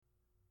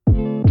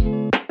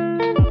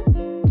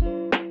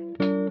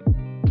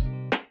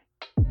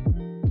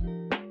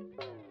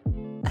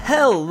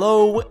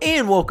Hello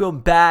and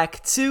welcome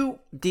back to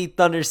the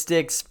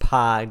Thundersticks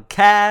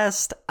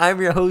podcast.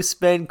 I'm your host,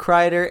 Ben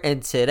Kreider,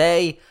 and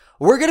today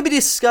we're going to be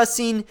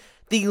discussing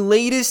the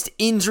latest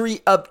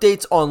injury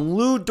updates on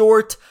Lu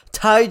Dort,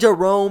 Ty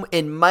Jerome,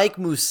 and Mike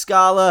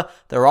Muscala.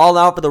 They're all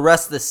out for the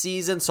rest of the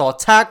season, so I'll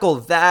tackle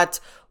that,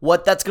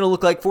 what that's going to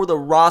look like for the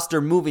roster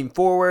moving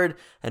forward,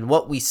 and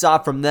what we saw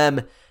from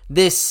them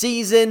this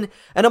season.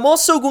 And I'm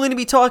also going to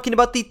be talking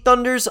about the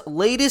Thunder's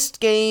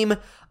latest game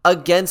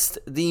against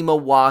the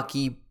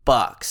Milwaukee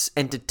Bucks.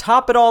 And to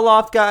top it all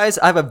off, guys,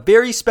 I have a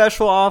very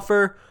special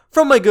offer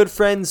from my good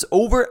friends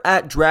over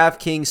at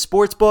DraftKings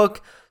Sportsbook,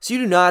 so you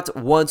do not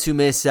want to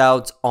miss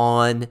out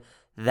on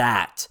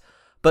that.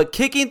 But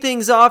kicking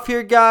things off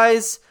here,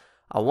 guys,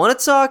 I want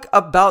to talk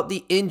about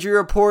the injury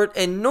report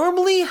and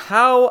normally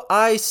how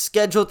I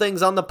schedule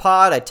things on the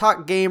pod. I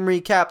talk game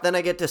recap, then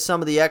I get to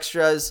some of the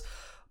extras.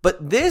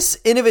 But this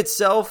in of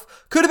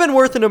itself could have been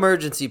worth an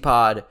emergency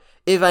pod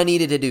if I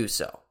needed to do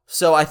so.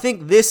 So I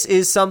think this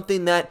is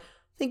something that I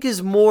think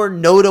is more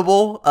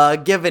notable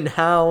given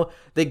how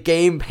the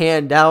game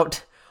panned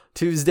out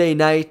Tuesday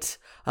night.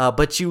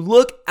 But you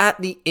look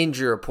at the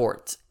injury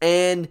report,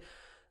 and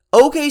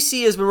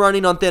OKC has been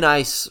running on thin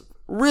ice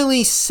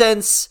really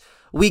since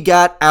we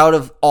got out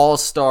of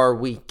All-Star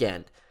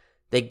Weekend.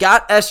 They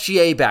got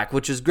SGA back,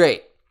 which is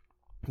great.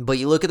 But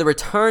you look at the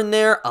return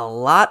there, a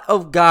lot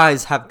of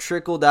guys have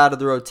trickled out of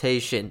the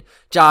rotation.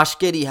 Josh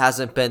Giddey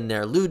hasn't been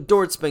there. Lu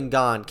Dort's been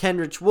gone.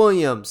 Kenrich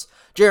Williams,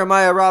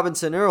 Jeremiah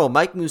Robinson-Earl,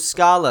 Mike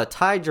Muscala,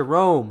 Ty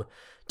Jerome,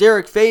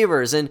 Derek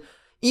Favors, and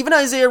even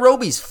Isaiah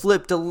Roby's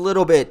flipped a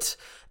little bit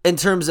in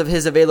terms of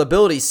his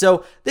availability.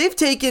 So they've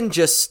taken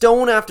just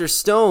stone after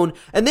stone,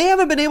 and they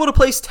haven't been able to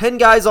place 10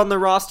 guys on the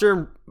roster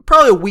in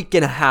probably a week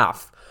and a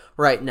half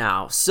right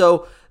now.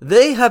 So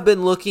they have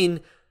been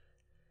looking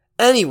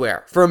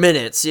anywhere for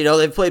minutes. You know,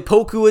 they've played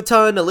Poku a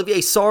ton.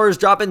 Olivier Sarr's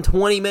dropping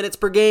 20 minutes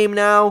per game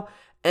now.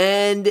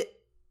 And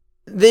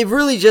they've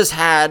really just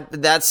had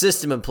that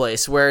system in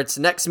place where it's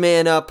next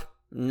man up,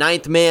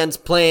 ninth man's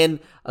playing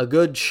a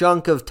good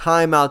chunk of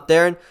time out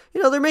there. And,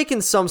 you know, they're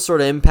making some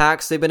sort of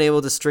impacts. They've been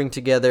able to string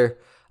together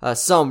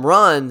some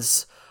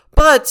runs.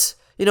 But,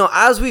 you know,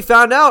 as we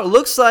found out, it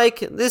looks like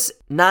this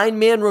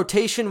 9-man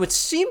rotation, which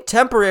seemed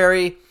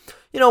temporary,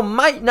 you know,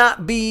 might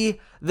not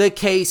be the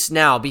case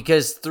now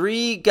because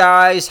 3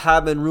 guys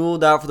have been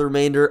ruled out for the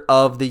remainder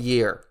of the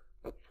year.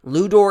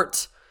 Lu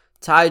Dort,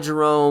 Ty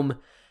Jerome,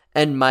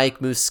 and Mike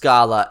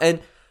Muscala. And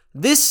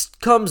this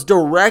comes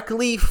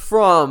directly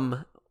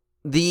from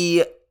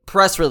the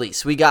press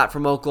release we got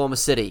from Oklahoma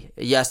City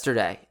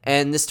yesterday.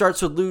 And this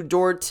starts with Lu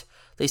Dort.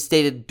 They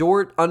stated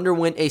Dort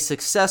underwent a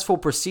successful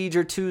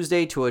procedure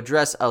Tuesday to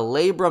address a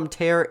labrum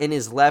tear in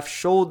his left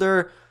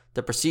shoulder.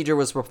 The procedure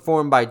was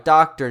performed by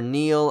Dr.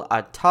 Neil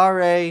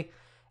Atare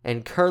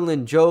and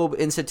Kerlin Jobe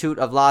Institute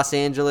of Los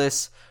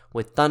Angeles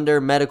with Thunder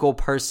medical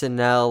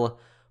personnel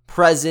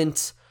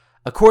present.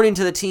 According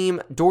to the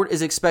team, Dort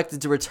is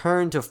expected to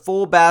return to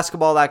full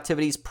basketball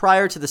activities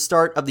prior to the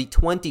start of the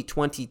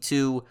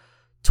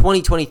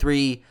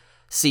 2022-2023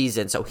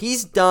 season. So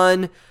he's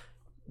done.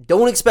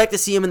 Don't expect to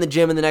see him in the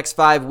gym in the next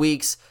 5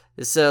 weeks.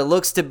 This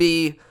looks to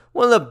be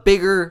one of the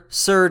bigger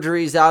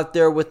surgeries out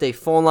there with a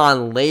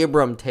full-on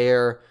labrum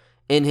tear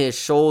in his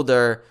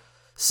shoulder.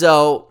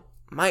 So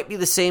might be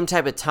the same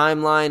type of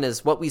timeline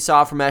as what we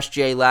saw from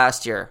SGA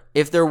last year.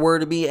 If there were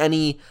to be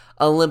any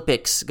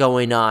Olympics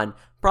going on,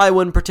 probably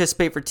wouldn't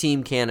participate for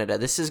Team Canada.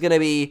 This is going to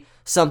be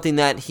something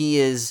that he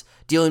is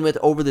dealing with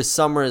over the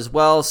summer as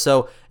well.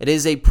 So it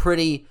is a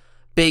pretty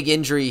big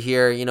injury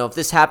here. You know, if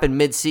this happened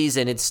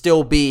mid-season, it'd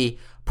still be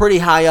pretty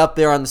high up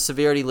there on the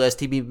severity list.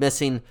 He'd be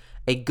missing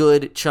a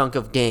good chunk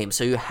of games.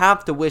 So you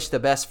have to wish the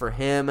best for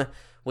him.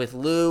 With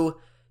Lu,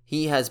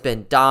 he has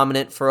been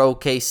dominant for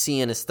OKC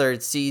in his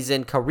 3rd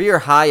season. Career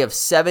high of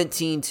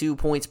 17.2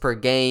 points per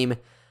game.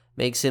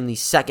 Makes him the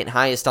 2nd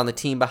highest on the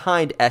team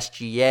behind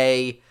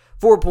SGA.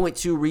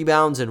 4.2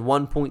 rebounds and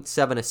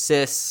 1.7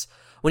 assists.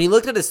 When you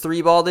looked at his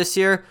 3-ball this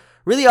year,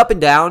 really up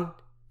and down.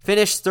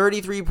 Finished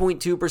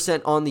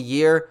 33.2% on the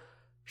year.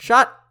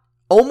 Shot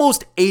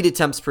almost 8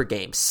 attempts per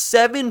game.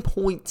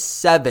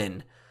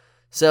 7.7.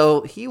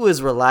 So he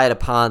was relied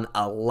upon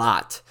a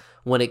lot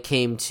when it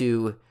came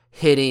to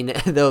hitting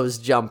those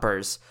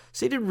jumpers.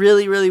 So he did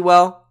really, really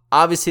well.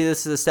 Obviously,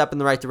 this is a step in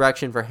the right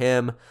direction for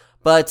him.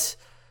 But,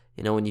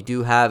 you know, when you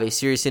do have a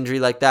serious injury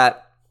like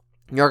that,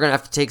 you're going to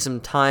have to take some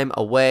time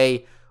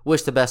away.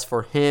 Wish the best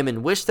for him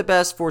and wish the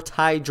best for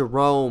Ty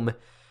Jerome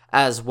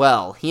as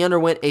well. He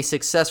underwent a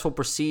successful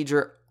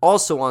procedure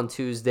also on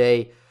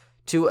Tuesday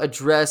to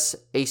address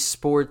a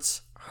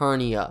sports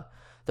hernia.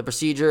 The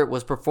procedure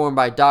was performed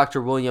by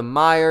Dr. William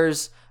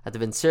Myers at the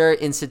Vincere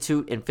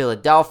Institute in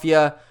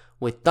Philadelphia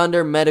with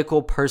Thunder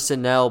medical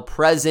personnel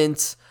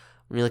present.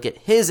 When you look at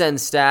his end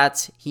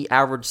stats, he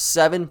averaged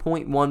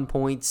 7.1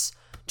 points,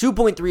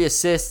 2.3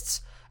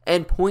 assists,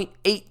 and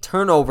 0.8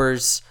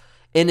 turnovers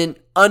in an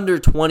under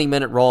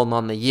 20-minute role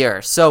on the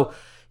year. So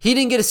he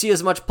didn't get to see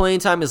as much playing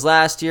time as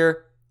last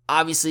year,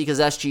 obviously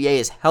because SGA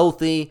is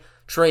healthy.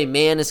 Trey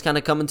Mann is kind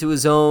of coming to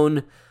his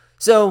own.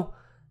 So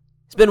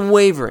it's been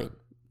wavering,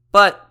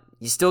 but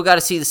you still got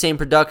to see the same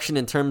production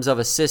in terms of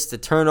assists to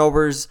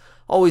turnovers.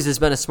 Always has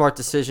been a smart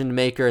decision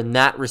maker in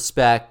that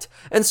respect.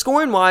 And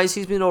scoring-wise,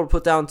 he's been able to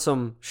put down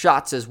some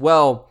shots as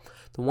well.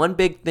 The one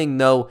big thing,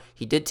 though,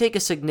 he did take a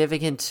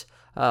significant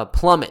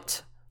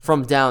plummet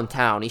from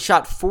downtown. He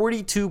shot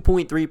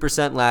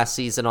 42.3% last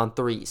season on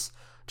threes,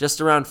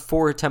 just around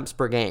 4 attempts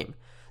per game.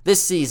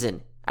 This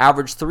season,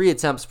 averaged 3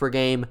 attempts per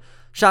game,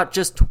 shot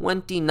just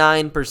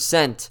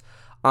 29%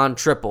 on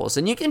triples.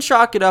 And you can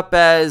chalk it up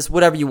as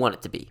whatever you want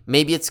it to be.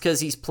 Maybe it's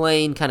because he's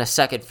playing kind of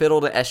second fiddle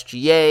to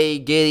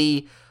SGA,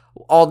 Giddey,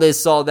 all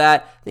this, all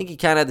that. I think he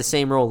kind of had the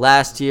same role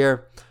last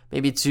year.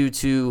 Maybe due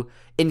to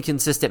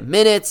inconsistent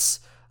minutes,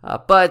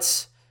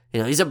 but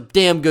he's a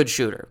damn good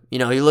shooter.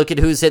 You look at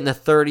who's hitting the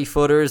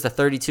 30-footers, the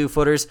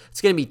 32-footers, it's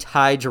going to be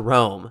Ty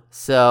Jerome.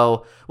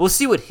 So we'll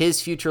see what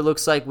his future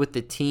looks like with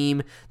the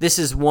team. This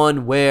is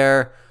one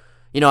where,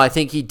 I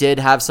think he did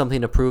have something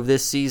to prove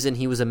this season.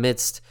 He was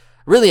amidst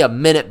really a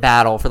minute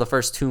battle for the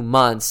first 2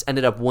 months,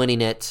 ended up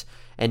winning it,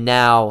 and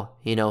now,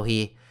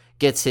 he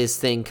gets his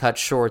thing cut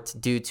short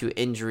due to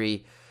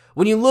injury.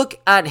 When you look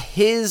at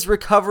his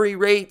recovery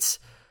rates,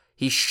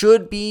 he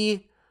should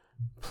be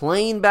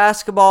playing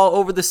basketball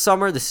over the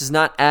summer. This is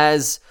not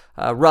as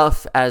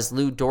rough as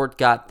Lu Dort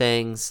got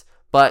things,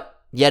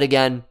 but yet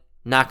again,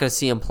 not going to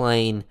see him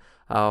playing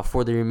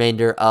for the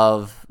remainder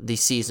of the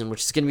season,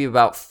 which is going to be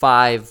about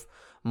 5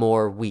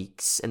 more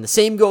weeks. And the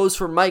same goes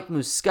for Mike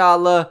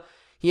Muscala.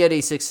 He had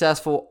a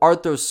successful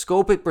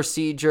arthroscopic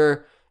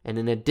procedure and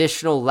an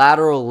additional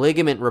lateral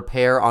ligament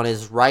repair on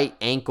his right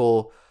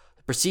ankle.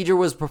 The procedure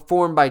was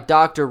performed by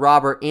Dr.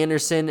 Robert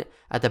Anderson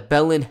at the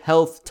Bellin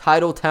Health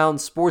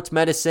Titletown Sports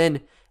Medicine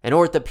and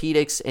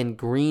Orthopedics in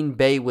Green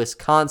Bay,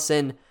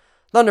 Wisconsin.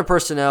 Thunder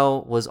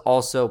personnel was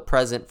also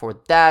present for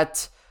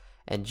that.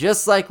 And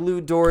just like Lu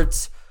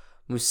Dort,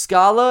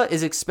 Muscala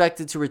is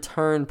expected to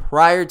return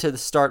prior to the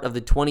start of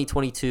the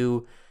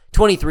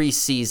 2022-23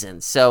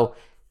 season. So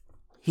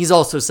he's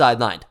also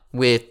sidelined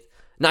with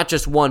not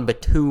just one,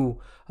 but 2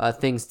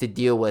 things to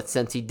deal with,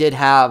 since he did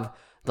have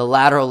the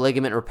lateral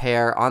ligament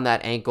repair on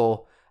that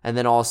ankle and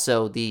then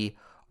also the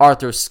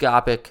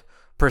arthroscopic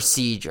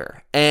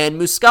procedure.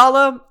 And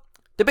Muscala,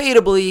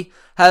 debatably,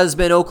 has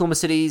been Oklahoma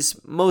City's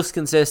most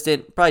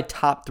consistent, probably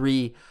top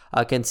 3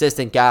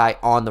 consistent guy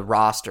on the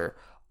roster.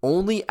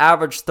 Only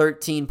averaged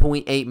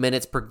 13.8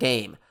 minutes per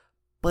game,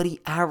 but he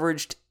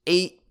averaged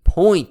 8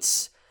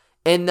 points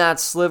in that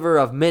sliver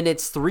of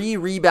minutes, 3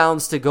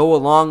 rebounds to go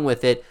along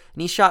with it,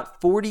 and he shot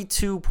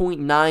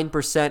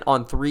 42.9%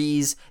 on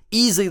threes,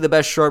 easily the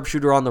best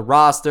sharpshooter on the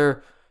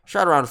roster,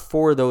 shot around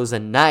 4 of those a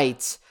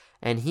night,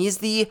 and he's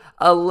the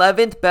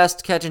 11th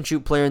best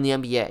catch-and-shoot player in the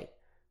NBA.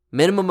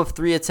 Minimum of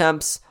 3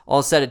 attempts,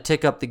 all set to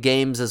tick up the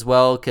games as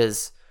well,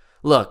 because,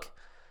 look,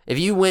 if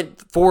you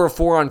went 4 of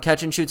 4 on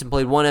catch-and-shoots and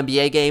played 1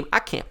 NBA game, I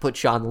can't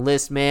put you on the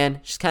list, man.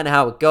 It's just kind of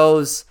how it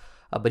goes,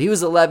 but he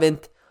was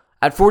 11th.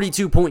 At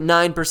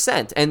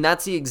 42.9%, and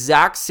that's the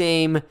exact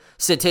same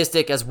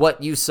statistic as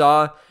what you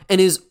saw in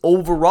his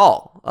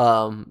overall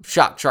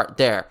shot chart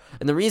there.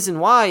 And the reason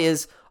why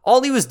is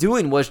all he was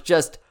doing was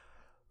just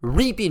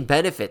reaping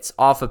benefits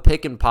off of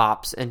pick and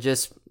pops and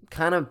just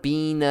kind of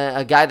being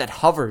a guy that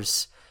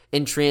hovers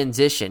in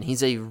transition.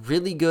 He's a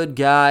really good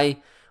guy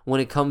when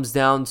it comes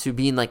down to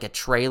being like a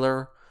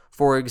trailer.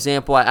 For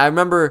example, I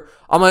remember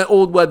on my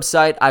old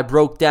website, I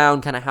broke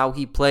down kind of how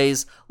he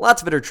plays.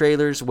 Lots of it are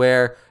trailers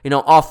where,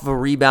 off of a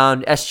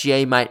rebound,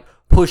 SGA might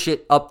push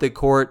it up the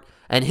court,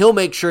 and he'll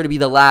make sure to be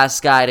the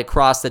last guy to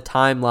cross the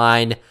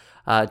timeline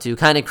to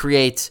kind of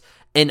create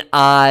an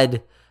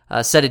odd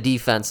set of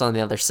defense on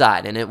the other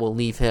side, and it will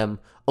leave him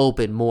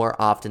open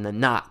more often than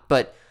not.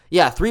 But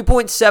yeah,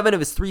 3.7 of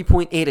his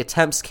 3.8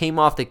 attempts came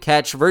off the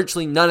catch.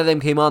 Virtually none of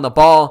them came on the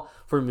ball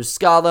for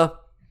Muscala.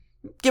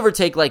 Give or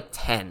take like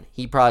 10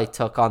 he probably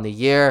took on the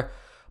year.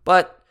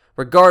 But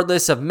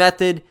regardless of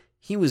method,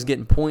 he was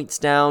getting points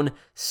down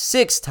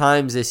 6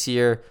 times this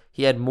year.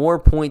 He had more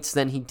points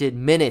than he did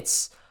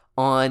minutes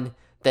on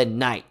the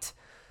night.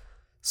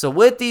 So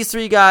with these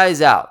 3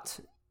 guys out,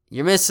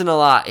 you're missing a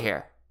lot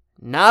here.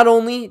 Not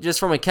only just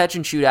from a catch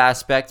and shoot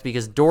aspect,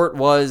 because Dort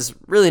was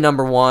really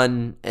number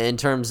 1 in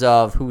terms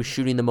of who was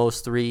shooting the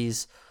most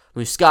threes.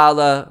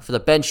 Muscala for the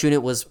bench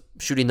unit was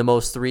shooting the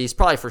most threes,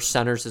 probably for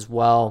centers as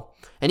well.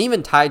 And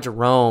even Ty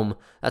Jerome,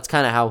 that's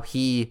kind of how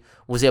he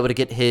was able to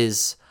get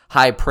his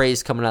high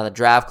praise coming out of the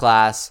draft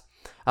class.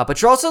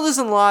 But you're also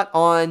losing a lot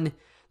on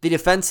the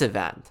defensive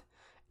end.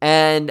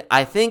 And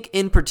I think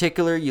in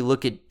particular, you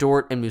look at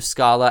Dort and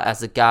Muscala as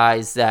the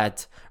guys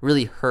that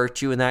really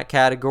hurt you in that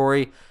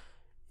category.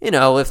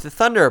 If the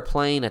Thunder are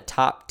playing a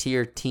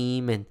top-tier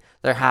team and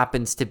there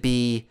happens to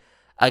be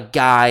a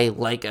guy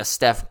like a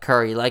Steph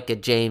Curry, like a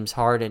James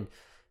Harden,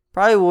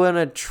 probably want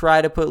to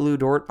try to put Lu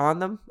Dort on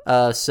them.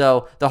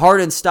 So the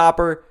Harden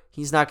stopper,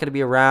 he's not going to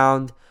be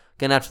around.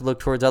 Going to have to look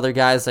towards other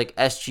guys like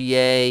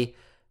SGA,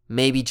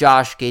 maybe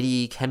Josh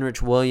Giddey,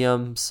 Kenrich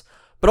Williams,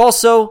 but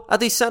also at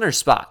the center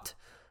spot.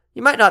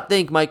 You might not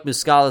think Mike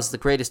Muscala is the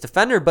greatest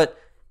defender, but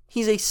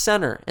he's a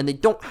center, and they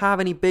don't have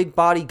any big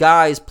body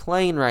guys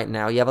playing right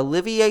now. You have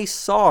Olivier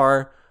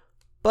Sarr,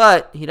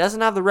 but he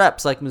doesn't have the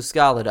reps like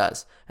Muscala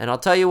does. And I'll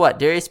tell you what,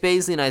 Darius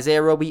Bazley and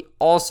Isaiah Roby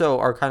also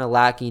are kind of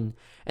lacking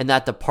in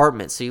that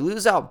department. So you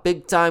lose out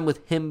big time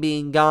with him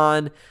being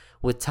gone.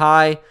 With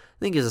Ty, I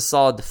think he's a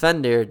solid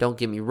defender, don't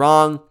get me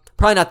wrong.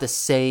 Probably not the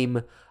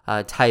same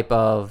type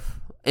of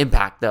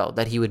impact, though,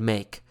 that he would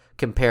make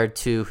compared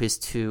to his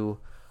two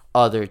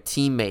other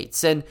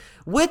teammates. And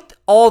with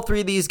all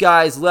three of these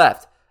guys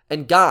left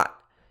and gone,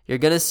 you're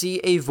going to see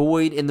a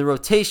void in the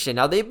rotation.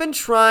 Now, they've been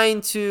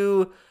trying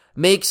to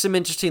make some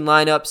interesting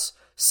lineups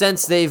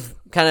since they've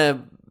kind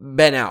of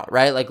been out,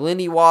 right? Like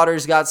Lindy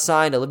Waters got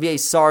signed, Olivier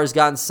Sarr has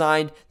gotten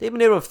signed. They've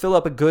been able to fill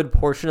up a good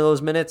portion of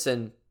those minutes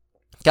and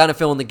kind of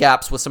fill in the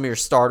gaps with some of your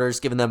starters,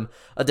 giving them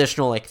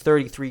additional like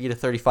 33 to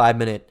 35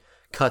 minute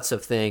cuts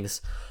of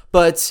things.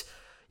 But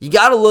you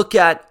got to look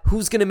at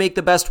who's going to make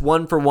the best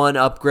one-for-one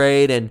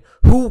upgrade and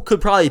who could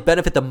probably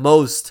benefit the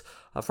most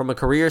from a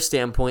career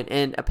standpoint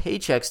and a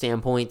paycheck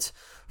standpoint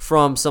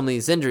from some of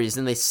these injuries.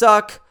 And they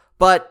suck,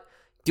 but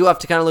you do have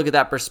to kind of look at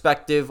that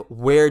perspective.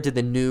 Where did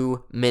the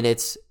new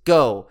minutes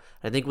go?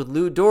 I think with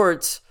Lou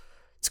Dort,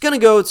 it's going to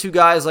go to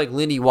guys like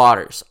Lindy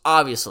Waters,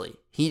 obviously.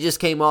 He just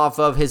came off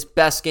of his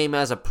best game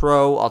as a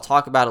pro. I'll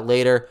talk about it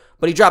later,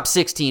 but he dropped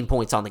 16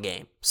 points on the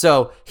game.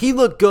 So he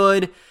looked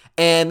good,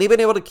 and they've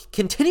been able to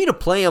continue to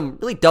play him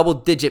really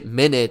double-digit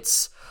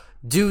minutes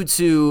due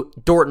to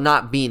Dort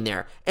not being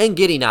there and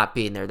Giddey not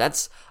being there.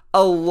 That's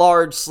a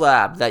large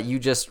slab that you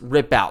just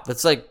rip out.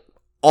 That's like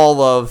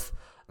all of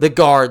the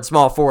guard,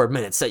 small forward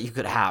minutes that you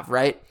could have,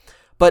 right?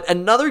 But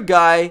another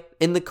guy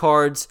in the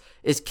cards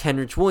is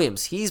Kenrich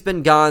Williams. He's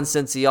been gone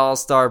since the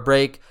All-Star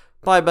break.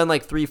 Probably been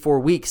like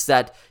 3-4 weeks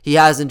that he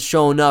hasn't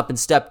shown up and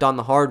stepped on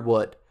the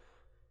hardwood.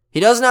 He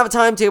doesn't have a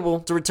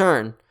timetable to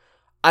return.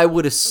 I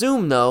would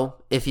assume, though,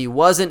 if he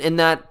wasn't in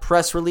that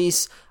press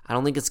release, I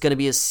don't think it's going to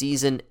be a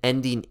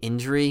season-ending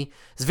injury.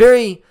 It's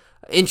very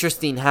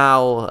interesting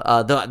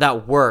how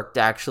that worked,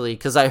 actually,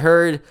 because I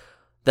heard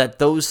that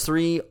those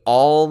three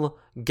all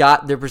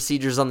got their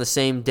procedures on the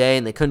same day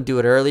and they couldn't do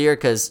it earlier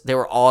because they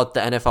were all at the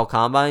NFL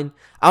Combine.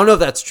 I don't know if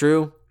that's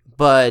true,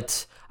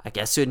 but I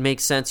guess it would make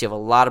sense. You have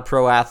a lot of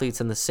pro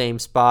athletes in the same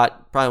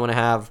spot. Probably want to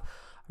have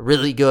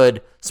really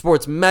good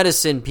sports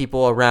medicine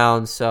people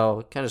around, so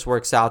it kind of just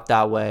works out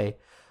that way.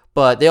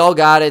 But they all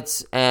got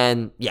it,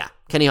 and yeah,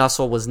 Kenny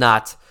Hustle was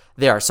not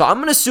there. So I'm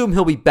going to assume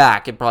he'll be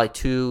back in probably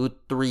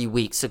 2-3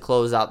 weeks to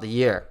close out the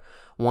year.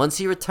 Once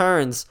he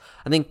returns,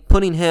 I think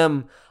putting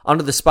him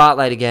under the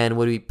spotlight again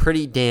would be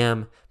pretty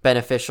damn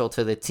beneficial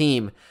to the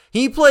team.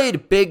 He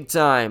played big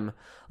time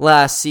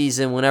last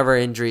season whenever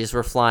injuries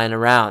were flying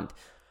around.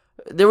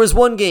 There was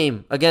one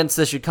game against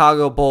the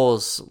Chicago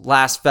Bulls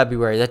last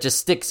February that just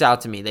sticks out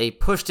to me. They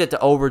pushed it to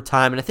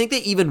overtime, and I think they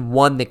even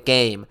won the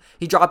game.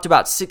 He dropped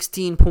about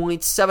 16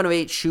 points, 7 of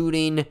 8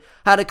 shooting,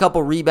 had a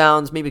couple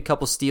rebounds, maybe a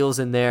couple steals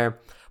in there.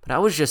 But I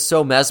was just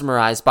so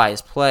mesmerized by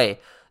his play.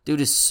 Dude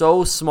is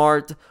so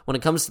smart. When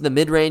it comes to the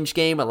mid-range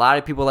game, a lot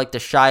of people like to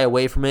shy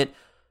away from it.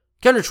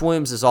 Kenrich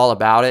Williams is all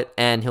about it,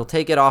 and he'll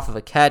take it off of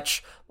a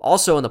catch.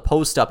 Also in the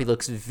post-up, he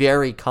looks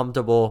very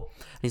comfortable.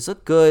 He's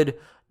looked good.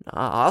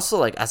 Also,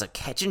 like as a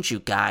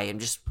catch-and-shoot guy and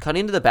just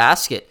cutting to the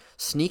basket.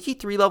 Sneaky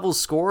 3-level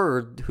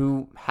scorer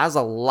who has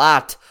a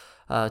lot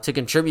to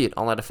contribute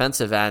on the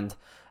defensive end.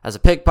 As a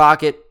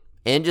pickpocket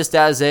and just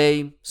as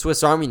a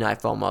Swiss Army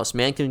knife almost.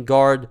 Man can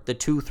guard the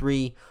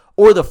 2-3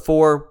 or the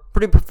 4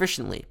 pretty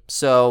proficiently.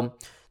 So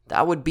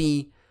that would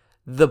be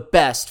the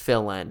best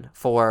fill-in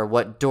for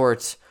what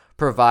Dort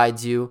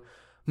provides you.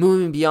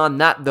 Moving beyond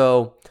that,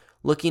 though,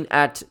 looking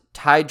at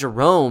Ty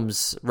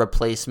Jerome's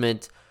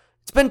replacement,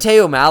 it's been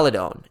Teo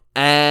Maledon.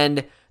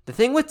 And the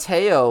thing with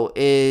Teo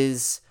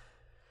is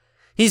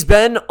he's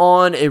been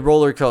on a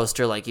roller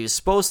coaster. Like, he was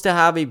supposed to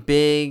have a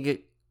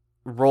big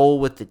role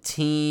with the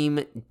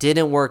team.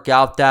 Didn't work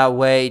out that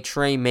way.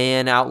 Trey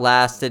Mann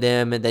outlasted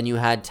him. And then you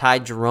had Ty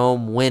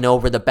Jerome win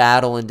over the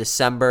battle in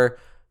December.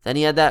 Then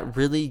he had that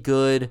really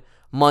good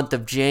month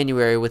of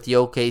January with the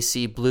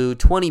OKC Blue.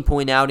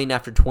 20-point outing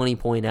after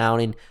 20-point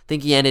outing. I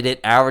think he ended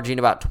it averaging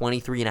about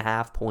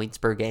 23.5 points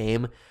per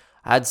game.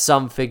 I had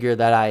some figure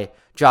that I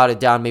jotted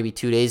down maybe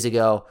 2 days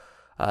ago.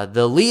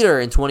 The leader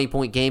in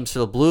 20-point games for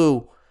the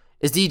Blue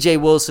is DJ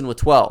Wilson with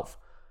 12.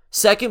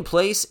 Second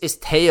place is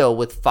Teo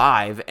with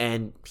 5,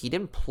 and he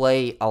didn't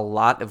play a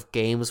lot of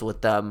games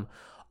with them,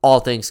 all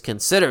things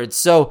considered.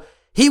 So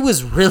he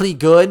was really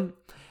good,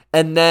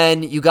 and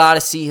then you got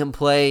to see him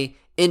play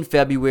in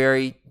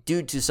February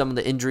due to some of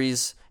the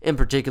injuries, in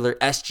particular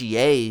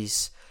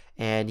SGA's,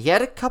 and he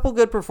had a couple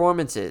good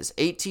performances.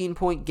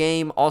 18-point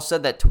game, also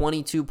had that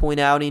 22-point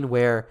outing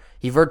where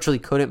he virtually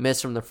couldn't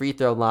miss from the free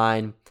throw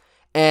line.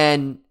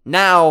 And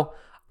now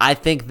I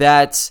think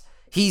that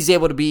he's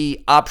able to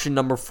be option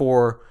number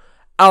 4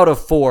 out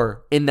of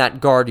 4 in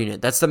that guard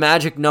unit. That's the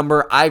magic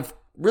number I've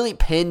really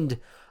pinned,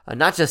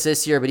 not just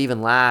this year, but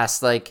even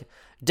last. Like,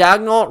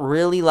 Daigneault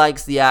really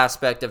likes the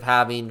aspect of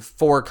having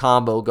 4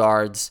 combo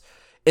guards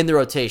in the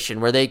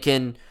rotation where they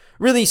can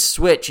really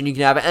switch and you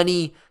can have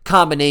any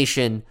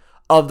combination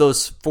of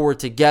those four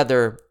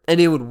together and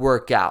it would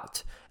work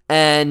out.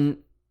 And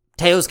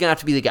Teo's going to have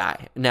to be the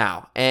guy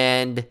now.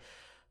 And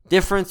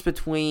difference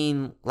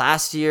between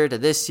last year to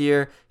this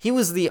year, he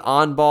was the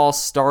on-ball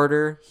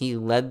starter. He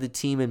led the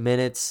team in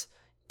minutes.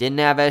 Didn't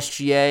have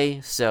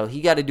SGA, so he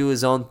got to do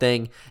his own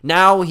thing.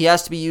 Now he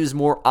has to be used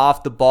more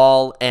off the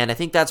ball, and I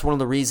think that's one of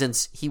the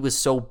reasons he was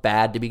so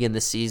bad to begin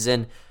the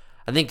season.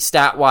 I think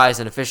stat-wise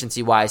and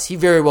efficiency-wise, he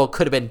very well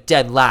could have been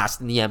dead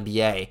last in the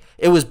NBA.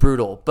 It was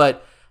brutal,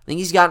 but I think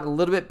he's gotten a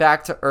little bit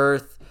back to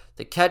earth.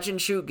 The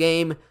catch-and-shoot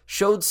game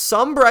showed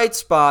some bright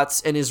spots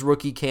in his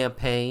rookie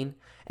campaign,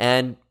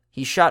 and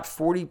he shot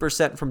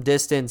 40% from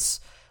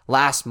distance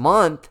last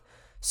month,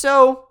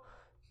 so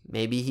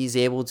maybe he's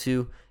able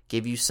to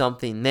give you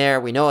something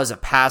there. We know as a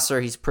passer,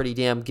 he's pretty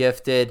damn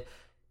gifted.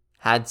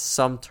 Had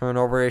some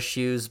turnover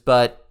issues,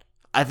 but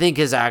I think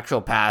his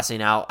actual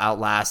passing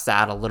outlasts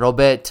that a little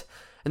bit.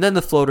 And then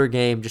the floater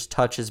game, just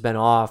touch has been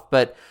off.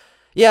 But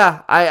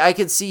yeah, I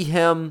could see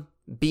him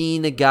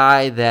being a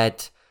guy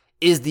that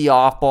is the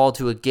off ball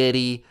to a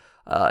Giddey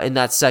in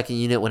that second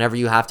unit whenever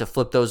you have to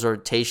flip those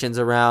rotations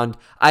around.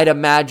 I'd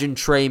imagine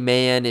Trey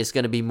Mann is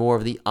going to be more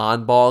of the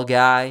on-ball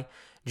guy,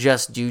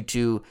 just due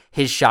to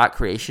his shot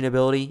creation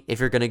ability. If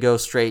you're going to go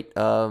straight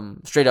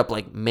up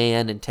like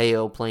Mann and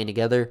Teo playing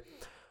together,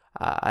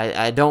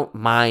 I don't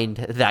mind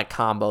that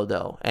combo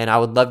though, and I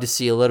would love to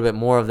see a little bit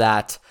more of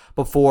that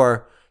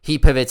before he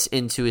pivots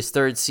into his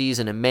third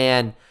season and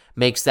Mann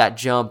makes that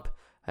jump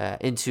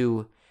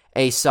into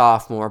a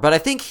sophomore. But I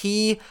think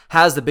he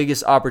has the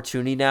biggest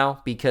opportunity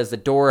now because the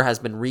door has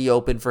been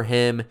reopened for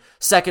him.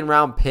 Second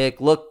round pick,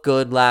 looked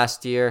good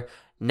last year.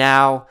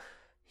 Now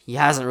he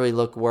hasn't really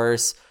looked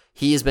worse.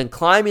 He has been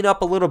climbing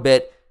up a little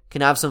bit,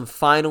 can have some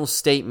final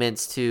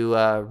statements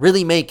to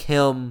really make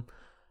him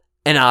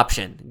an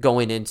option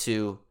going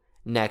into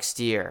next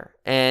year.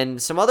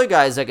 And some other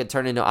guys that could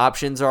turn into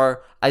options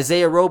are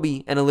Isaiah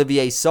Roby and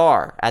Olivier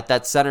Sarr at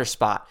that center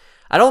spot.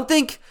 I don't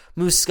think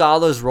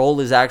Muscala's role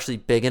is actually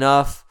big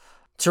enough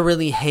to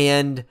really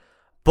hand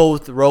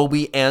both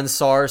Roby and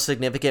Sarr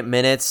significant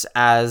minutes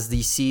as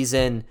the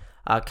season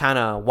kind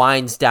of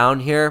winds down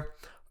here.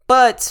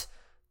 But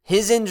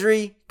his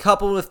injury,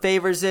 coupled with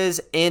Favors'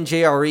 and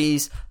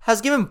JRE's,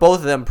 has given both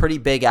of them pretty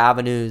big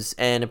avenues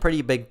and a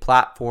pretty big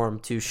platform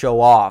to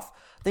show off.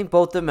 I think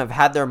both of them have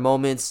had their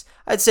moments.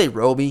 I'd say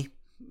Roby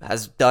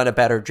has done a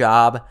better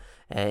job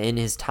in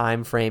his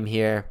time frame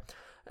here.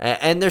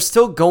 And they're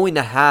still going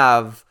to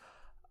have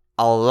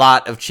a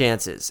lot of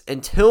chances.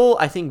 Until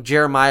I think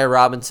Jeremiah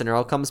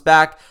Robinson-Earl comes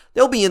back,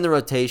 they'll be in the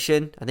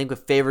rotation. I think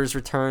with Favors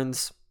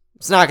returns,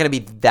 it's not going to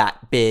be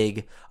that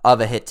big of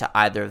a hit to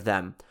either of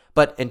them.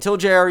 But until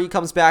JRE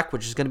comes back,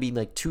 which is going to be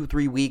like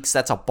 2-3 weeks,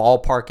 that's a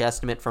ballpark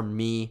estimate from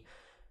me,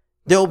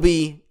 they'll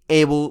be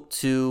able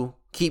to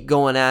keep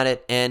going at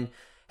it. And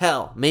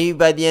hell, maybe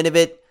by the end of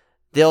it,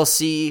 they'll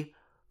see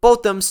both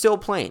of them still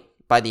playing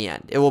by the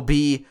end. It will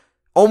be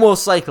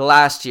almost like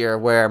last year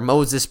where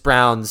Moses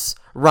Brown's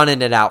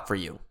running it out for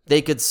you.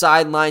 They could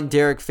sideline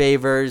Derek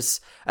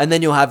Favors, and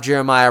then you'll have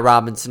Jeremiah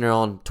Robinson-Earl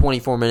on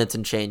 24 minutes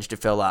and change to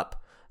fill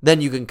up. Then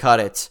you can cut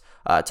it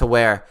to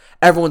where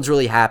everyone's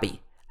really happy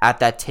at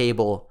that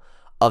table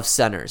of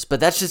centers. But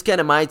that's just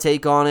kind of my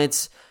take on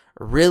it.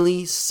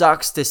 Really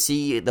sucks to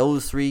see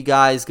those three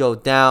guys go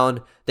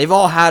down. They've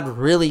all had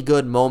really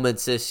good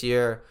moments this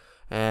year,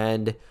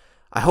 and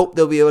I hope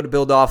they'll be able to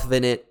build off of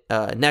it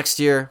next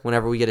year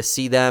whenever we get to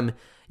see them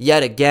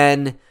yet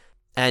again,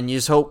 and you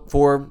just hope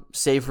for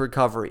safe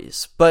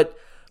recoveries. But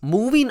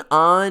moving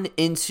on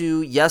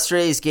into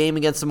yesterday's game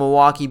against the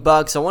Milwaukee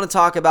Bucks, I want to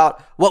talk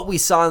about what we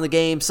saw in the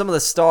game, some of the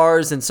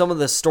stars, and some of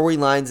the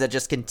storylines that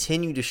just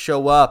continue to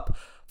show up.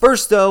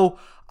 First, though,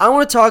 I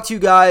want to talk to you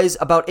guys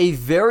about a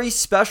very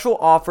special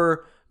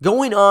offer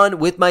going on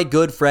with my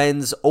good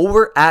friends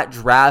over at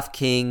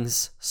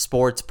DraftKings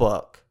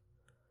Sportsbook.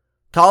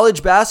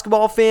 College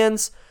basketball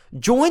fans,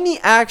 join the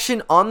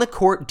action on the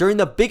court during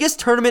the biggest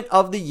tournament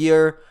of the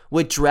year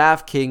with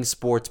DraftKings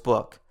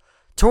Sportsbook.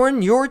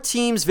 Turn your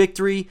team's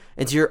victory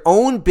into your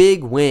own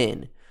big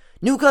win.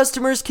 New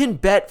customers can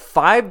bet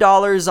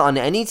 $5 on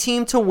any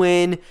team to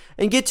win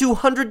and get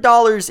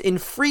 $200 in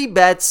free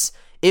bets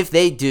if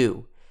they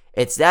do.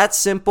 It's that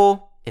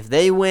simple. If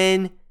they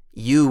win,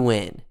 you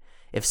win.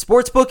 If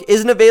Sportsbook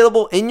isn't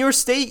available in your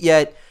state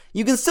yet,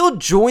 you can still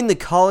join the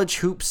college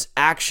hoops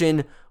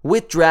action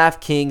with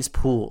DraftKings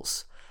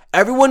pools.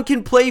 Everyone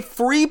can play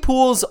free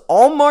pools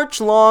all March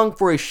long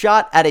for a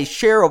shot at a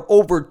share of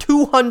over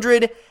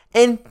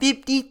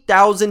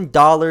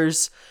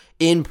 $250,000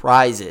 in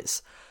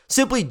prizes.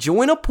 Simply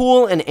join a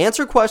pool and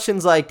answer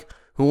questions like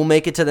who will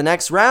make it to the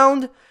next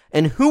round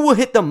and who will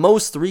hit the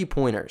most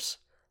three-pointers.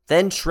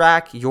 Then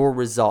track your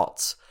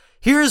results.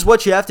 Here's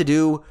what you have to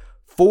do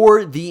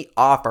for the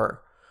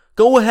offer.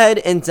 Go ahead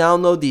and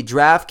download the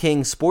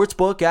DraftKings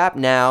Sportsbook app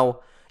now.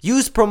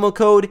 Use promo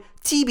code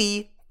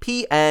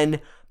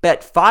TBPN.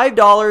 Bet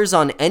 $5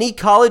 on any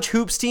college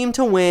hoops team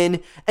to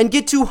win and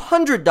get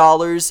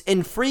 $200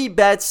 in free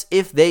bets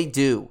if they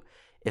do.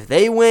 If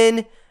they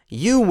win,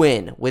 you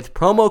win with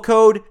promo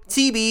code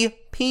TBPN.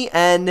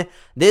 p.m.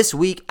 this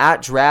week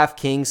at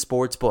DraftKings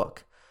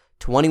Sportsbook.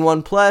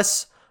 21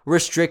 plus,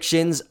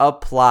 restrictions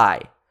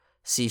apply.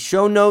 See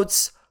show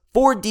notes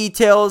for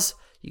details.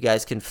 You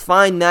guys can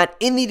find that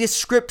in the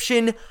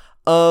description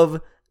of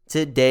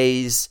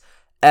today's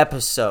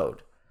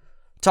episode.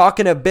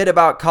 Talking a bit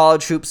about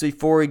college hoops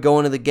before we go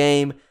into the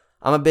game.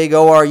 I'm a big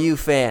ORU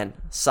fan.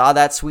 Saw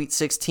that Sweet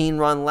 16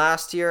 run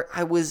last year.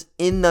 I was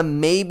in the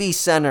Maybe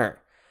Center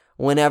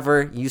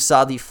whenever you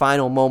saw the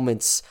final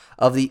moments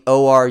of the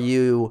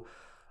ORU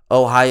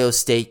Ohio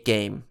State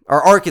game,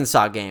 or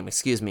Arkansas game,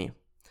 excuse me.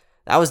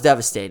 That was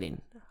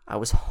devastating. I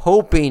was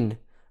hoping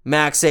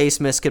Max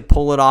Abmas could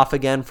pull it off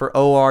again for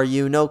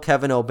ORU. No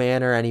Kevin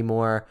Obanor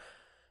anymore.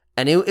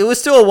 And it was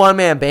still a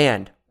one-man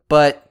band,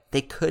 but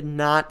they could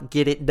not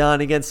get it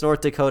done against North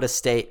Dakota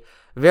State.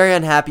 Very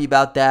unhappy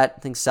about that.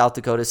 I think South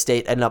Dakota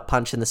State ended up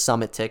punching the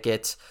Summit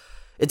ticket.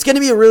 It's going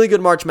to be a really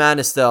good March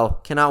Madness, though.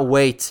 Cannot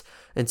wait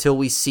until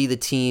we see the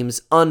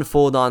teams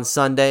unfold on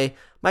Sunday.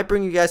 Might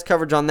bring you guys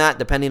coverage on that,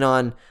 depending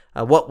on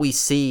what we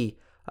see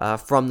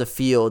from the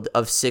field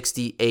of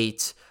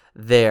 68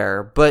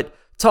 there. But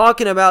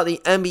talking about the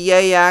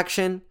NBA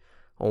action,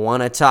 I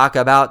want to talk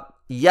about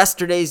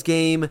yesterday's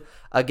game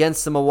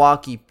against the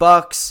Milwaukee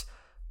Bucks.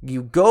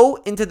 You go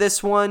into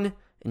this one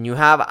and you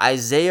have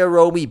Isaiah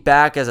Roby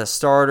back as a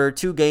starter.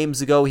 2 games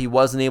ago, he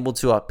wasn't able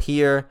to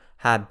appear,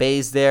 had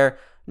Bays there.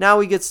 Now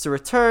he gets to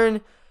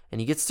return,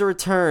 and he gets to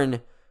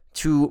return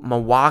to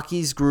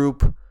Milwaukee's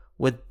group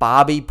with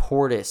Bobby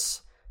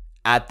Portis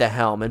at the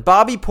helm. And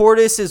Bobby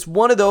Portis is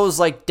one of those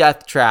like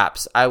death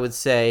traps, I would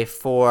say,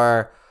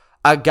 for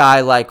a guy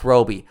like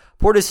Roby.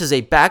 Portis is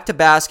a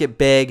back-to-basket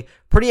big,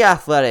 pretty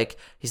athletic.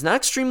 He's not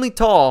extremely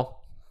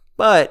tall,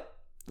 but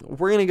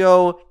we're going to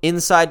go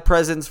inside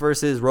presence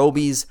versus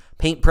Roby's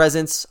paint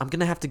presence. I'm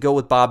going to have to go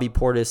with Bobby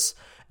Portis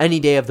any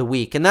day of the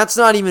week. And that's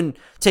not even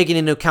taking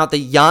into account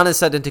that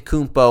Giannis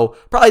Antetokounmpo,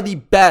 probably the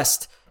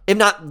best, if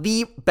not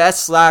the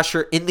best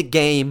slasher in the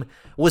game,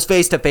 was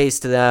face-to-face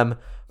to them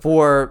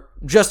for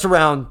just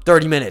around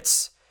 30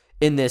 minutes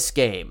in this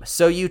game.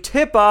 So you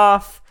tip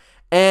off,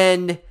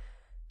 and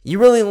you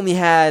really only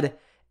had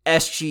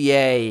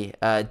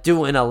SGA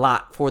doing a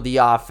lot for the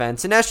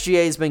offense. And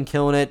SGA's been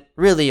killing it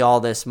really all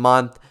this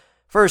month.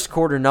 First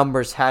quarter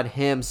numbers had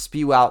him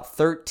spew out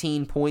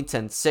 13 points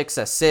and 6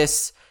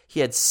 assists. He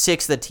had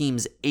 6 of the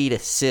team's 8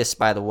 assists,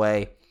 by the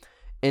way,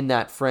 in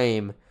that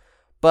frame.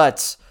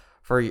 But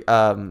for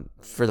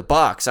the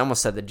Bucks, I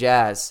almost said the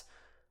Jazz,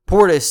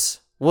 Portis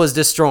was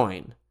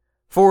destroying.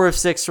 4 of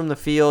 6 from the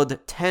field,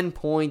 10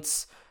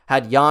 points.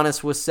 Had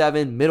Giannis with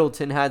 7,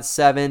 Middleton had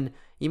 7.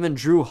 Even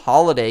Drew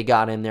Holiday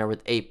got in there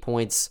with 8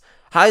 points.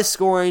 High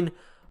scoring,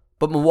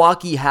 but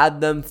Milwaukee had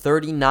them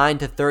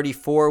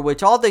 39-34,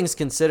 which all things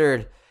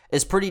considered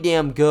is pretty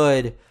damn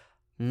good.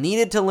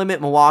 Needed to limit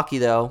Milwaukee,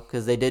 though,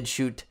 because they did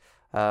shoot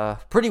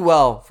pretty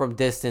well from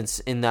distance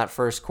in that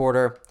first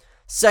quarter.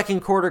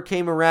 Second quarter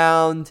came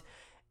around,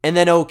 and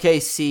then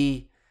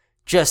OKC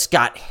just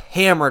got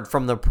hammered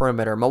from the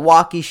perimeter.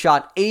 Milwaukee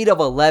shot 8 of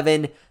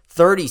 11,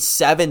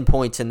 37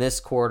 points in this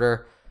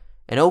quarter.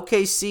 And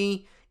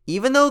OKC,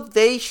 even though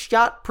they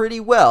shot pretty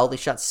well, they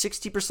shot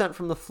 60%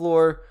 from the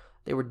floor,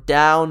 they were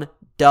down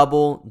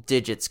double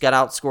digits. Got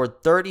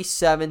outscored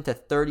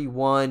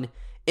 37-31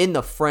 in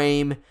the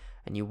frame,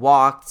 and you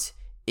walked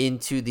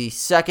into the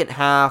second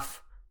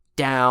half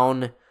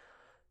down.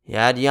 You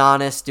had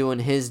Giannis doing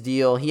his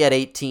deal. He had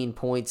 18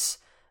 points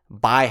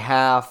by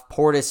half.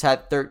 Portis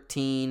had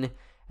 13.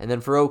 And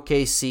then for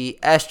OKC,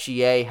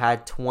 SGA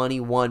had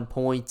 21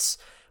 points.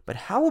 But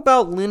how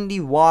about Lindy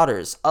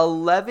Waters?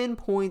 11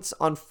 points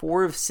on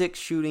 4 of 6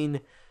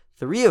 shooting,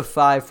 3 of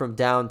 5 from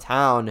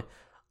downtown.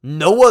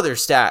 No other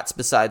stats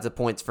besides the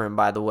points for him,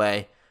 by the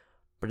way.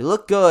 But he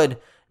looked good,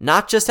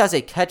 not just as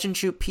a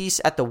catch-and-shoot piece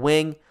at the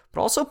wing,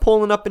 but also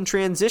pulling up in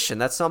transition.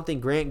 That's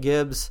something Grant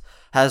Gibbs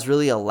has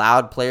really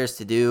allowed players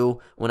to do.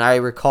 When I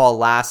recall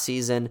last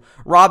season,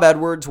 Rob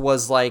Edwards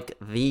was like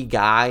the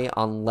guy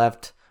on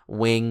left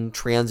wing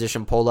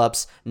transition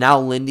pull-ups. Now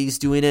Lindy's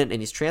doing it,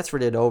 and he's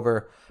transferred it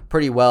over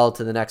pretty well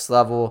to the next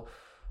level.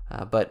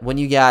 But when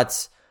you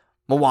got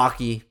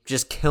Milwaukee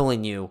just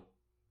killing you,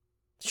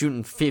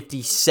 shooting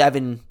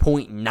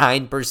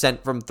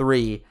 57.9% from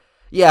 3,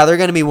 yeah, they're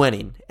going to be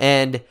winning.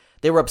 And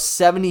they were up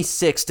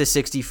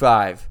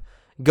 76-65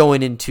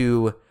 going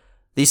into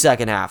the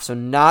second half. So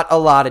not a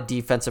lot of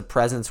defensive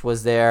presence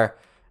was there.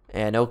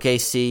 And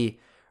OKC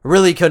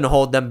really couldn't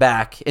hold them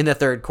back in the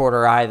third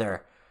quarter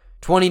either.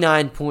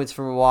 29 points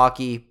for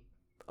Milwaukee.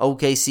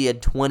 OKC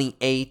had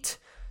 28.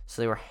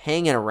 So they were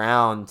hanging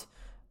around,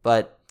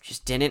 but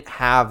just didn't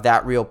have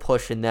that real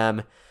push in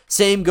them.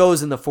 Same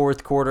goes in the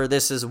fourth quarter.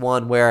 This is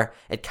one where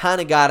it kind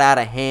of got out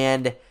of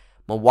hand.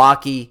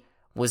 Milwaukee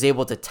was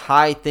able to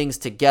tie things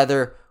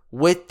together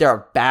with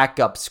their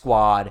backup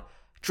squad.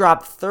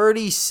 Dropped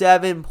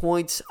 37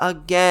 points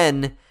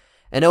again,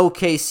 and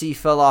OKC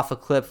fell off a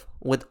cliff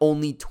with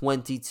only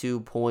 22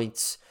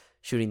 points,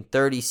 shooting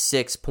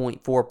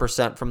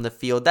 36.4% from the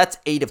field. That's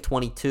 8 of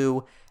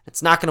 22.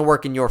 It's not going to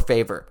work in your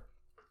favor.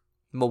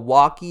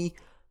 Milwaukee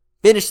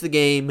finished the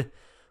game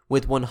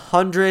with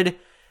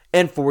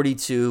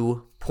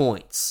 142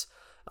 points.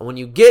 And when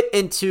you get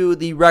into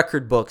the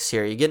record books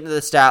here, you get into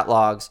the stat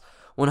logs,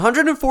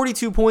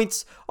 142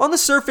 points on the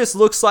surface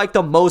looks like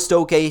the most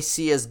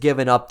OKC has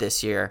given up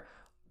this year,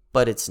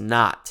 but it's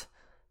not.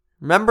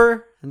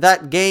 Remember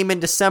that game in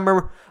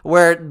December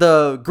where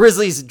the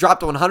Grizzlies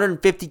dropped to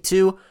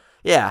 152?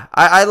 Yeah,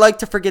 I like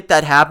to forget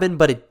that happened,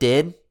 but it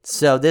did.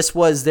 So this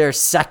was their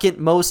second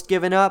most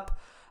given up.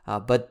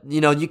 But,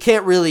 you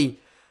can't really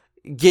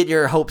get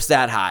your hopes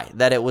that high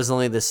that it was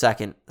only the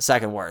second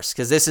worst,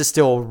 because this is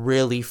still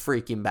really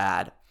freaking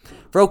bad.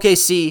 For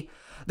OKC,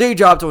 they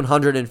dropped to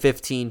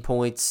 115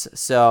 points,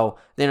 so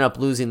they ended up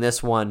losing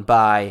this one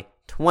by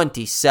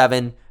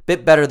 27.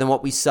 Bit better than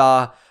what we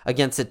saw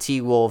against the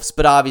T-Wolves,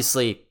 but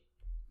obviously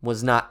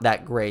was not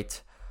that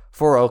great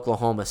for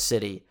Oklahoma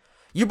City.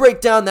 You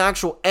break down the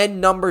actual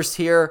end numbers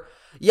here.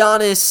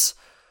 Giannis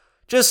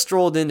just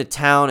strolled into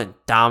town and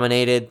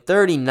dominated.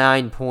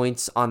 39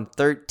 points on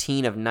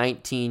 13 of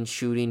 19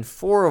 shooting.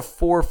 4 of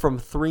 4 from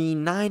 3.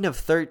 9 of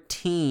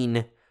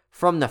 13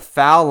 from the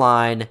foul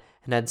line.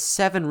 And had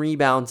 7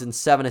 rebounds and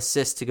 7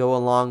 assists to go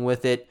along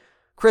with it.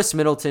 Chris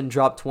Middleton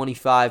dropped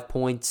 25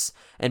 points.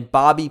 And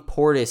Bobby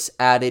Portis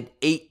added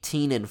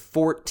 18 and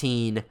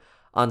 14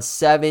 on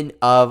 7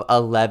 of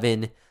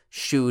 11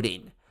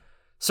 shooting.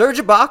 Serge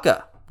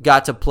Ibaka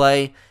got to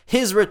play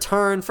his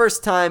return,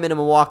 first time in a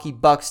Milwaukee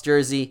Bucks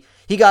jersey.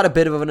 He got a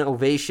bit of an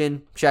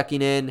ovation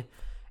checking in,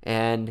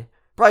 and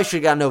probably should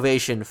have got an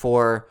ovation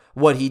for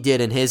what he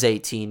did in his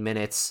 18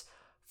 minutes.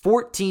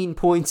 14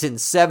 points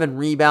and 7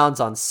 rebounds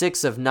on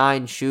 6 of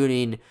 9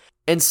 shooting.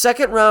 And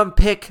second round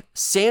pick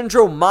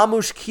Sandro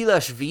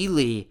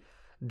Mamushkilashvili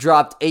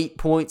dropped 8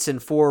 points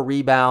and 4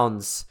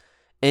 rebounds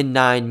in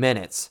 9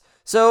 minutes.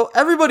 So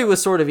everybody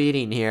was sort of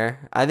eating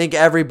here. I think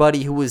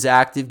everybody who was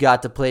active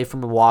got to play for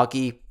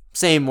Milwaukee.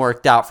 Same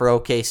worked out for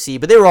OKC,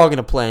 but they were all going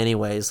to play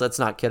anyways. Let's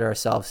not kid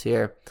ourselves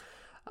here.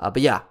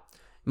 But yeah,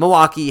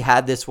 Milwaukee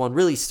had this one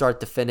really start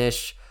to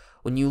finish.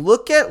 When you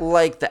look at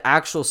the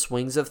actual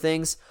swings of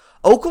things,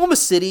 Oklahoma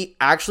City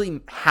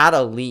actually had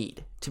a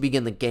lead to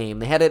begin the game.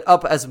 They had it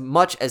up as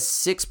much as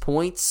 6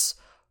 points,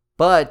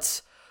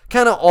 but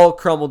kind of all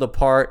crumbled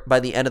apart by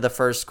the end of the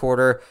first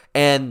quarter,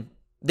 and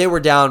they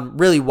were down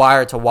really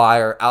wire to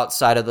wire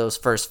outside of those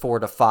first 4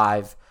 to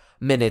 5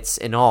 minutes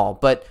in all.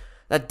 But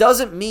that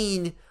doesn't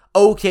mean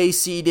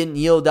OKC didn't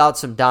yield out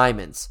some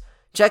diamonds.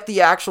 Check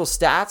the actual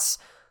stats.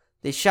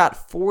 They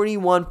shot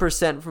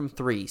 41% from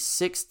 3,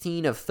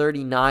 16 of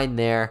 39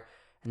 there.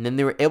 And then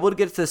they were able to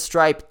get to the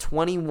stripe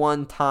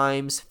 21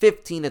 times,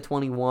 15 to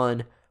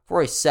 21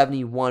 for a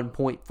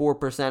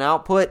 71.4%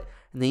 output.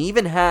 And they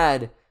even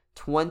had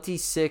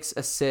 26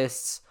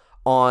 assists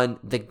on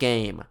the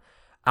game.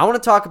 I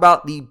want to talk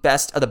about the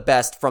best of the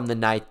best from the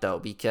night, though,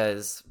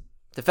 because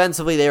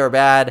defensively they were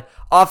bad.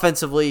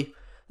 Offensively,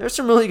 there's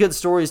some really good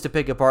stories to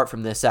pick apart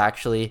from this,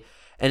 actually.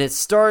 And it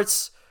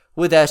starts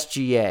with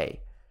SGA.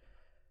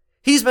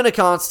 He's been a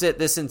constant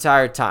this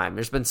entire time.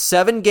 There's been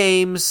 7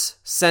 games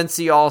since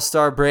the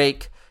All-Star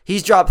break.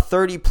 He's dropped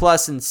 30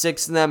 plus in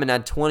 6 of them and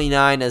had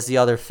 29 as the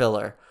other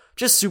filler.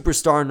 Just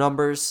superstar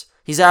numbers.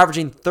 He's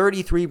averaging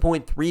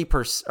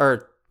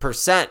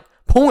 33.3%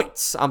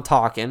 points, I'm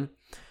talking,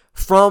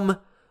 from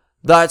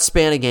that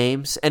span of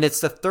games. And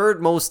it's the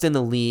third most in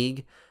the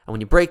league. And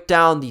when you break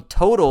down the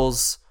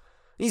totals,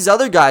 these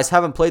other guys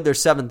haven't played their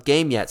 7th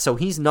game yet. So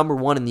he's number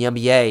 1 in the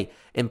NBA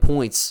in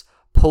points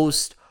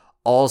post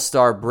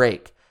All-Star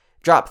break.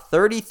 Dropped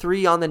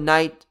 33 on the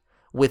night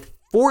with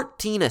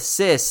 14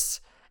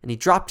 assists, and he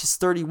dropped his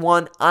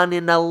 31 on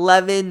an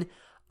 11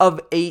 of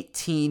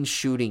 18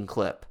 shooting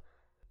clip.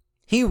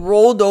 He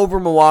rolled over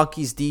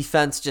Milwaukee's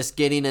defense just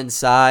getting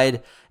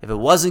inside. If it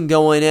wasn't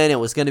going in, it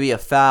was going to be a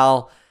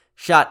foul.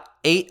 Shot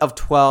 8 of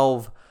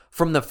 12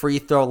 from the free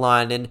throw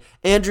line, and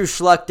Andrew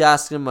Schlecht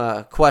asked him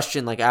a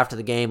question after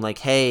the game,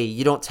 hey,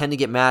 you don't tend to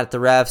get mad at the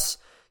refs?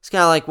 He's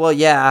kind of like, well,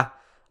 yeah.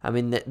 I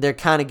mean, they're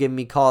kind of giving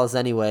me calls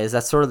anyways.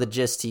 That's sort of the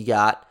gist he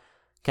got.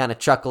 Kind of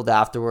chuckled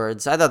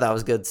afterwards. I thought that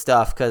was good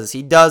stuff because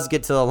he does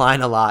get to the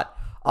line a lot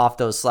off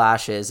those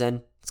slashes.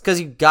 And it's because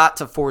you got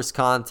to force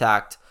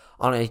contact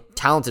on a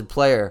talented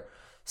player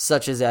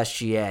such as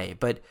SGA.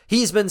 But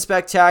he's been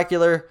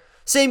spectacular.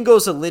 Same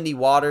goes to Lindy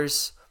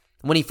Waters.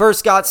 When he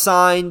first got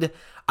signed,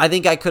 I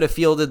think I could have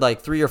fielded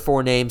 3 or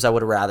 4 names I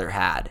would have rather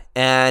had.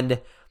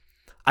 And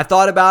I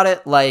thought about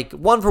it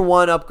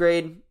 1-for-1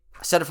 upgrade.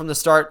 I said it from the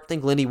start. I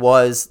think Lindy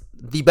was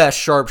the best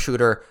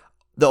sharpshooter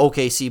the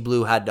OKC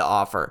Blue had to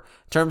offer.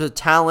 In terms of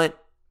talent,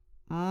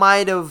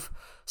 might have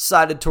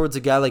sided towards a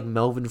guy like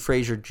Melvin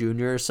Frazier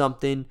Jr. or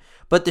something.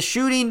 But the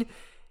shooting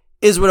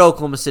is what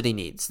Oklahoma City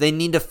needs. They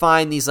need to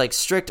find these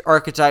strict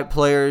archetype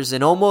players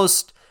and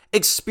almost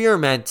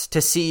experiment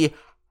to see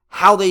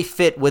how they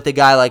fit with a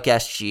guy like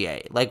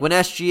SGA. When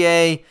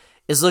SGA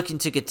is looking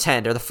to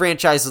contend, or the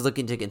franchise is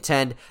looking to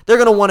contend, they're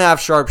going to want to have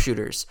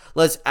sharpshooters.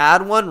 Let's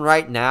add one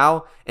right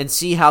now and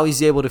see how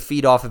he's able to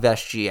feed off of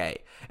SGA.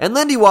 And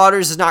Lindy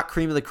Waters is not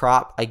cream of the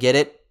crop, I get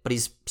it, but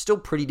he's still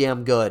pretty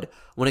damn good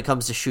when it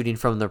comes to shooting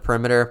from the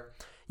perimeter.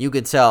 You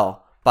can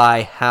tell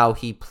by how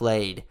he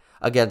played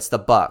against the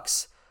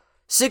Bucks.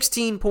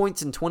 16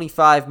 points in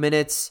 25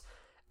 minutes.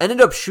 Ended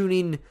up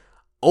shooting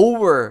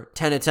over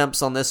 10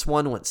 attempts on this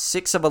one. Went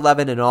 6 of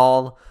 11 in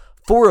all.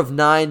 4 of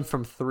 9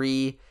 from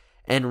 3.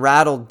 And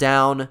rattled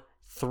down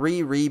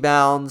 3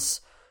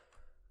 rebounds.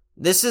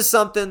 This is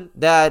something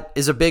that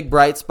is a big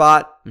bright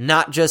spot.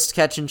 Not just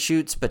catch and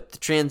shoots, but the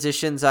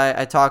transitions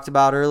I talked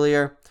about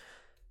earlier.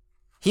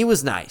 He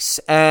was nice.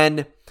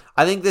 And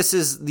I think this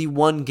is the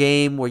one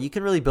game where you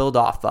can really build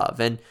off of.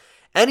 And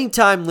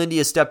anytime Lindy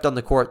has stepped on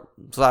the court,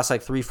 the last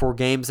 3-4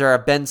 games, there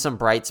have been some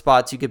bright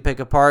spots you could pick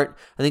apart.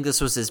 I think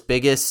this was his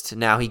biggest.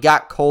 Now, he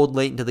got cold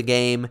late into the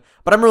game,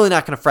 but I'm really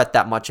not going to fret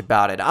that much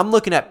about it. I'm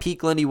looking at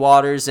peak Lindy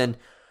Waters, and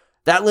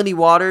that Lindy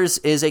Waters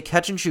is a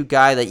catch-and-shoot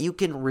guy that you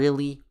can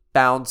really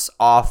bounce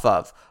off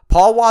of.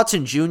 Paul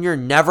Watson Jr.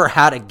 never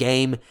had a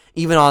game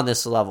even on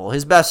this level.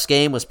 His best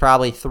game was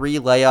probably 3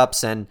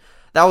 layups, and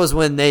that was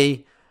when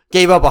they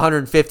gave up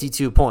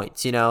 152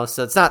 points,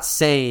 so it's not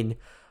saying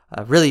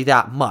really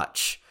that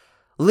much.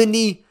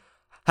 Lindy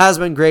has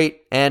been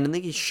great, and I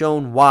think he's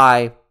shown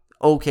why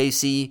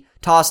OKC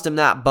tossed him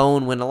that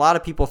bone when a lot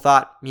of people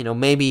thought,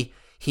 maybe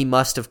he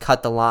must have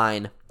cut the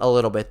line a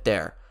little bit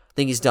there. I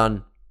think he's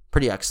done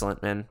pretty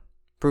excellent, man.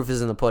 Proof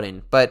is in the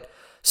pudding. But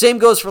same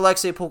goes for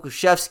Aleksej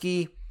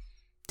Pokusevski.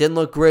 Didn't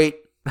look great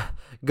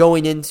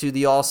going into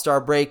the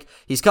All-Star break.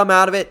 He's come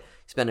out of it.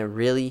 He's been a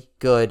really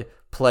good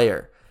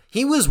player.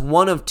 He was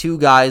one of 2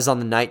 guys on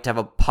the night to have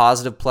a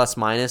positive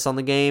plus-minus on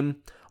the game.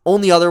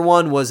 Only other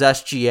one was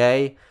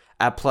SGA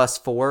at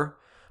 +4.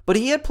 But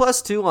he had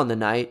 +2 on the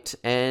night,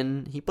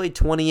 and he played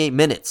 28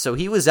 minutes. So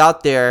he was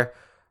out there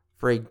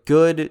for a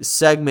good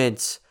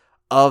segment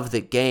of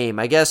the game.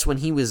 I guess when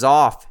he was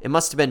off, it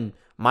must have been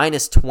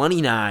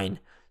 -29.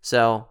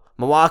 So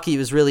Milwaukee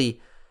was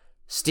really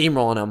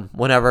steamrolling him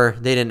whenever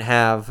they didn't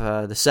have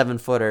the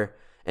 7-footer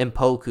in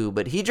Poku.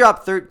 But he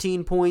dropped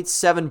 13 points,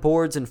 7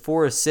 boards, and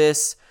 4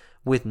 assists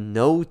with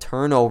no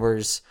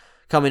turnovers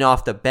coming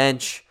off the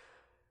bench.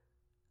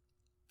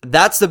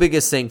 That's the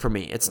biggest thing for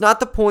me. It's not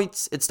the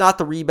points, it's not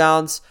the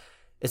rebounds,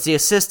 it's the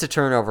assist to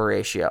turnover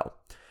ratio.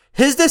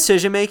 His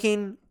decision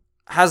making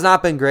has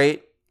not been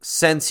great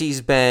since he's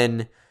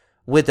been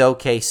with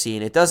OKC.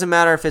 And it doesn't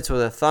matter if it's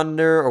with the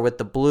Thunder or with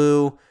the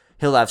Blue.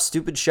 He'll have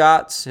stupid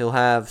shots. He'll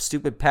have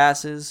stupid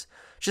passes.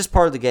 It's just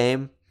part of the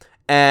game.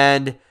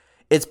 And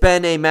it's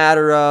been a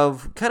matter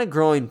of kind of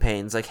growing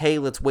pains. Like, hey,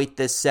 let's wait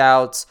this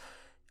out.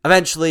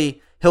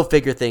 Eventually, he'll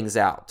figure things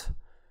out.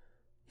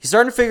 He's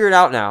starting to figure it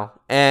out now.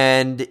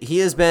 And he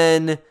has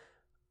been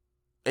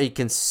a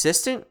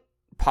consistent,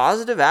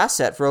 positive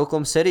asset for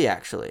Oklahoma City,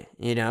 actually.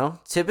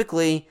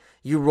 Typically,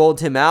 you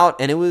rolled him out,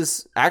 and it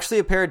was actually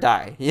a pair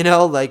die.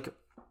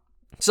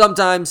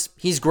 Sometimes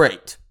he's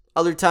great.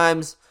 Other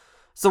times,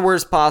 it's the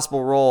worst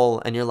possible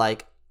role, and you're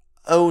like,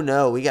 oh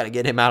no, we got to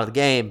get him out of the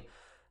game.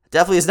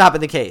 Definitely has not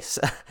been the case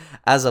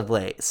as of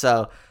late.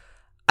 So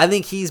I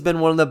think he's been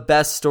one of the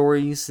best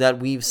stories that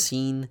we've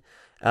seen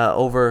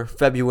over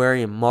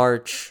February and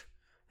March.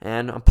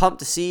 And I'm pumped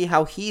to see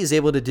how he is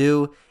able to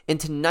do in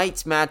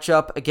tonight's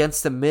matchup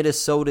against the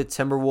Minnesota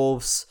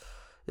Timberwolves.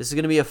 This is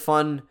going to be a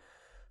fun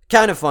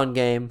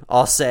game,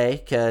 I'll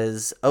say,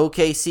 because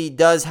OKC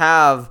does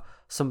have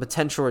some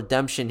potential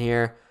redemption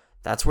here.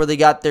 That's where they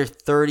got their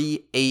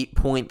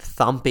 38-point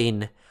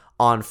thumping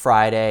on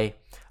Friday.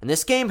 And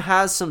this game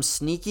has some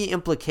sneaky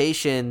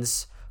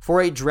implications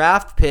for a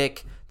draft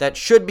pick that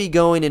should be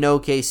going in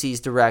OKC's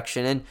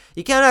direction. And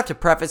you kind of have to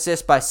preface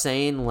this by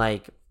saying,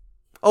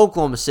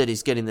 Oklahoma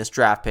City's getting this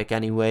draft pick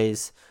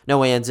anyways.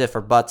 No ands, if,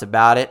 or buts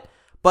about it.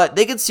 But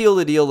they could seal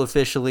the deal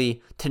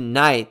officially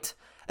tonight.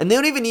 And they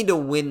don't even need to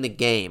win the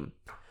game.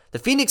 The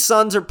Phoenix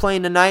Suns are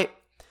playing tonight.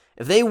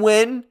 If they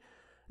win,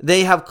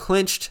 they have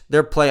clinched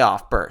their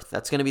playoff berth.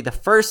 That's going to be the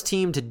first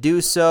team to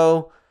do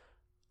so.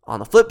 On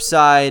the flip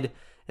side,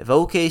 if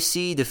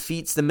OKC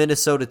defeats the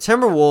Minnesota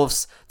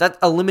Timberwolves, that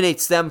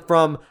eliminates them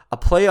from a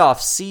playoff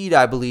seed,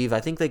 I believe. I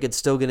think they could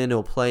still get into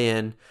a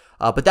play-in.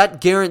 But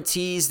that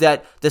guarantees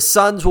that the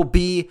Suns will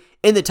be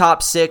in the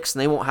top 6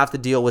 and they won't have to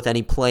deal with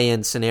any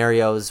play-in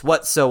scenarios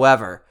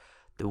whatsoever.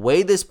 The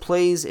way this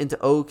plays into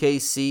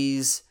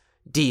OKC's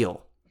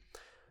deal,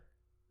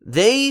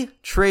 they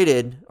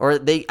traded, or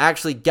they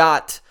actually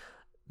got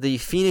the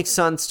Phoenix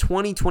Suns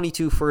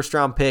 2022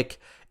 first-round pick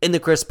in the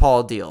Chris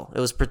Paul deal. It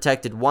was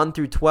protected 1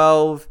 through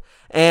 12,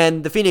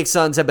 and the Phoenix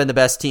Suns have been the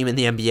best team in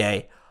the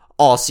NBA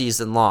all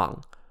season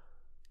long.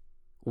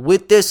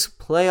 With this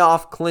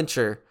playoff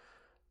clincher,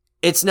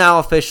 it's now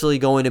officially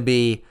going to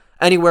be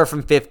anywhere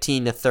from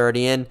 15 to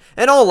 30, and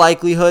in all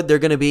likelihood, they're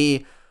going to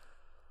be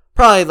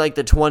probably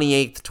the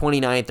 28th,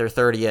 29th, or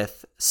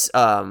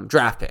 30th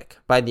draft pick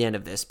by the end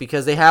of this,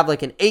 because they have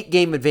an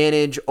 8-game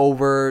advantage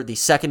over the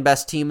second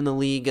best team in the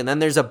league, and then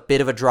there's a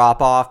bit of a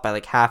drop-off by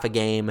half a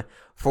game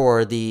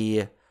for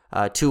the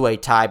two-way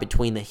tie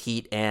between the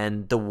Heat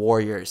and the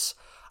Warriors,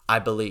 I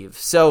believe.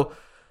 So,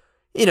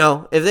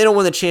 if they don't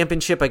win the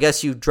championship, I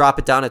guess you drop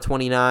it down to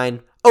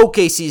 29.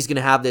 OKC is going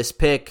to have this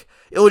pick.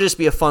 It will just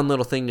be a fun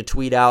little thing to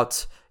tweet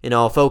out. If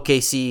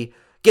OKC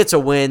gets a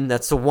win.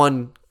 That's the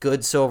one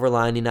good silver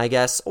lining, I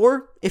guess.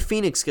 Or if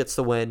Phoenix gets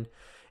the win.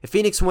 If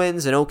Phoenix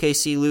wins and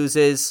OKC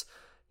loses,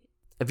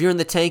 if you're in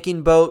the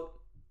tanking boat,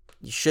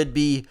 you should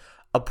be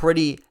a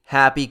pretty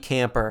happy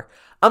camper.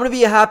 I'm going to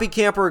be a happy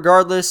camper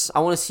regardless. I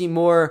want to see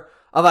more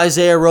of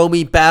Isaiah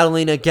Roby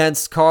battling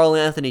against Karl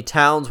Anthony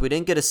Towns. We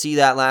didn't get to see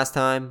that last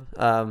time,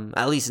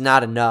 at least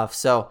not enough.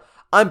 So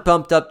I'm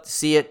pumped up to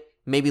see it.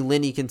 Maybe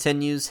Lindy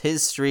continues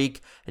his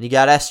streak, and you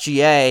got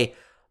SGA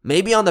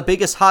maybe on the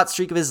biggest hot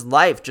streak of his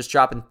life, just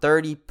dropping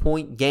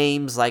 30-point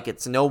games like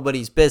it's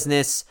nobody's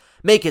business.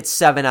 Make it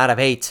 7 out of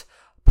 8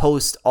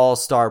 post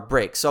All-Star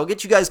break. So I'll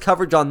get you guys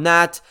coverage on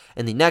that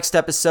in the next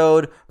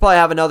episode. Probably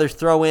have another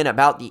throw in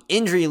about the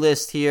injury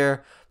list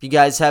here. If you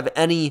guys have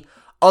any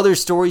other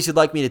stories you'd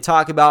like me to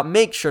talk about,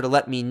 make sure to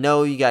let me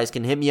know. You guys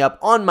can hit me up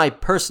on my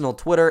personal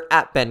Twitter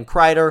at Ben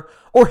Kreider,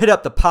 or hit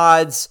up the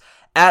pods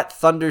at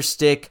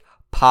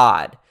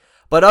ThunderstickPod.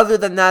 But other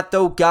than that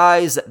though,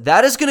 guys,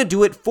 that is going to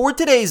do it for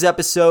today's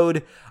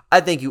episode.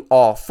 I thank you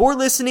all for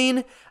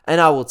listening,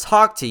 and I will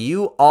talk to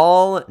you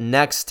all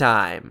next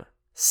time.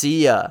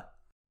 See ya.